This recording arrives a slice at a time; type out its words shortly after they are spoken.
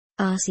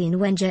Arsene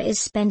Wenger is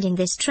spending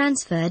this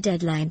transfer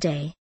deadline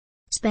day.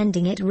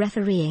 Spending it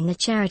refereeing a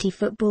charity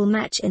football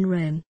match in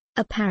Rome,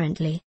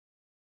 apparently.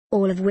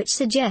 All of which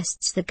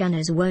suggests the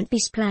Gunners won't be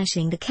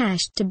splashing the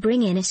cash to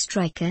bring in a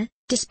striker,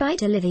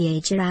 despite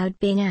Olivier Giroud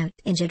being out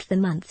injured for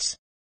months.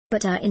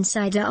 But our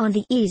insider on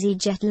the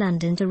EasyJet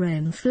London to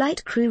Rome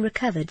flight crew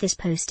recovered this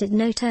Postit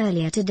note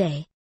earlier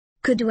today.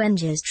 Could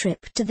Wenger's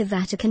trip to the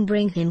Vatican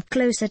bring him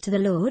closer to the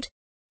Lord?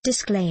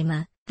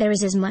 Disclaimer: there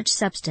is as much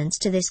substance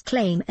to this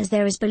claim as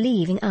there is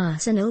believing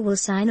Arsenal will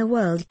sign a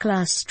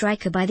world-class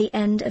striker by the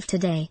end of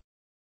today.